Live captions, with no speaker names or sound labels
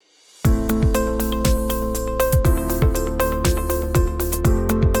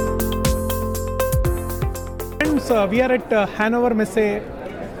we are at Hannover Messe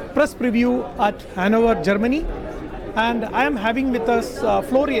press preview at Hannover, Germany, and I am having with us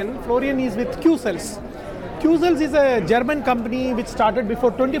Florian. Florian is with Qcells. Qcells is a German company which started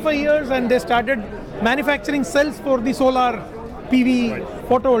before 25 years, and they started manufacturing cells for the solar PV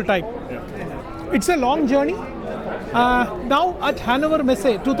photovoltaic. Yeah. It's a long journey. Now at Hannover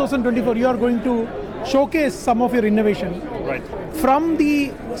Messe 2024, you are going to showcase some of your innovation. Right. From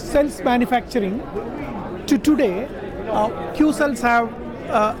the cells manufacturing to today, Qcells have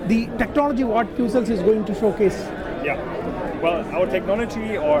the technology what Qcells is going to showcase. Yeah. Well, our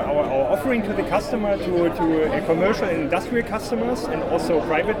technology or our offering to the customer, to commercial and industrial customers and also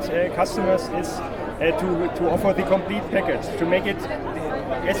private customers is to offer the complete package, to make it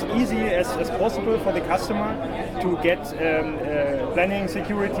as easy as possible for the customer to get planning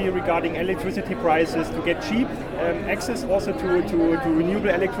security regarding electricity prices, to get cheap access also to renewable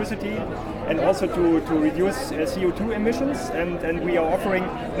electricity, and also to reduce CO2 emissions. And we are offering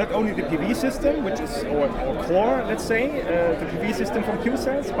not only the PV system, which is our core, let's say, the PV system from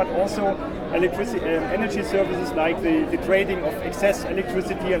Qcells, but also energy services like the trading of excess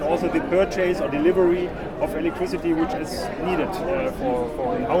electricity and also the purchase or delivery of electricity which is needed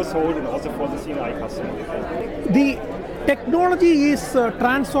for the household and also for the C&I customer. The technology is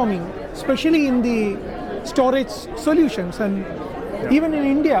transforming, especially in the storage solutions, and even in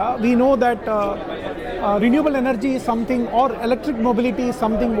India, we know that renewable energy is something, or electric mobility is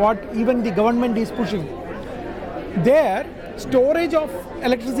something what even the government is pushing. There, storage of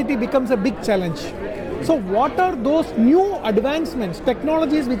electricity becomes a big challenge. So what are those new advancements,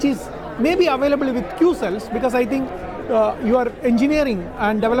 technologies which is maybe available with Qcells, because I think your engineering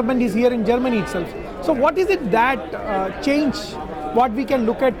and development is here in Germany itself. So what is it that change what we can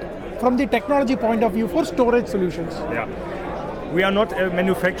look at from the technology point of view for storage solutions? Yeah. We are not a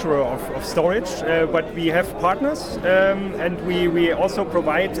manufacturer of storage, but we have partners, and we also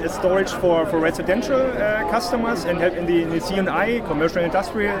provide storage for residential customers, and have in the C&I, commercial and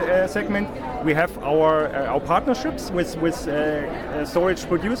industrial segment, we have our partnerships with storage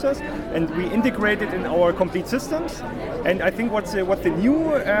producers, and we integrate it in our complete systems. And I think what the new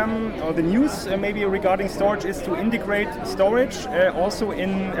or the news maybe regarding storage is to integrate storage also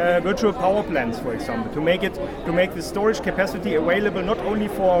in virtual power plants, for example, to make the storage capacity available not only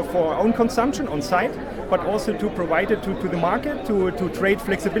for our own consumption on site, but also to provide it to the market, to trade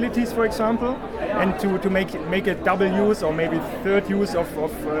flexibilities, for example, and to make a double use or maybe third use of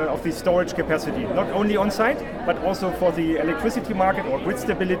the storage capacity, not only on site, but also for the electricity market or grid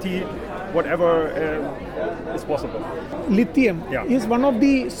stability, whatever is possible. Lithium is one of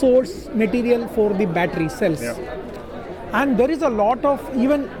the source material for the battery cells. Yeah. And there is a lot of,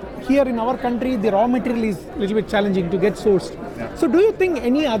 even here in our country, the raw material is a little bit challenging to get sourced. Yeah. So do you think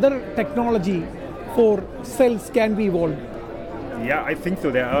any other technology for cells can be evolved? Yeah, I think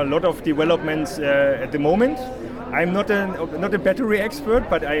so. There are a lot of developments at the moment. I'm not a battery expert,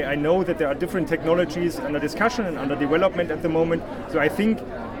 but I know that there are different technologies under discussion and under development at the moment. So I think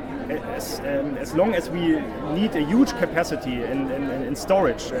as long as we need a huge capacity in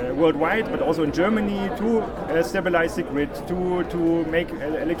storage worldwide, but also in Germany, to stabilize the grid, to make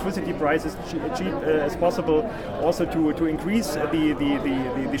electricity prices cheap as possible, also to increase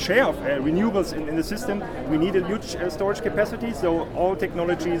the share of renewables in the system, we need a huge storage capacity. So all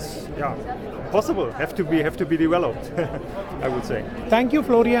technologies, possible, have to be developed. I would say. Thank you,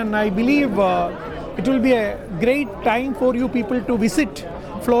 Florian. I believe it will be a great time for you people to visit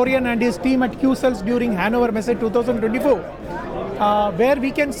Florian and his team at Qcells during Hannover Messe 2024, where we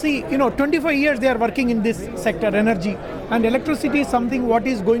can see, 25 years they are working in this sector, energy, and electricity is something what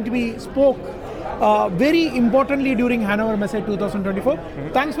is going to be spoke very importantly during Hannover Messe 2024.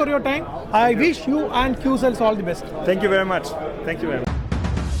 Mm-hmm. Thanks for your time. I wish you and Qcells all the best. Thank you very much. Thank you very much.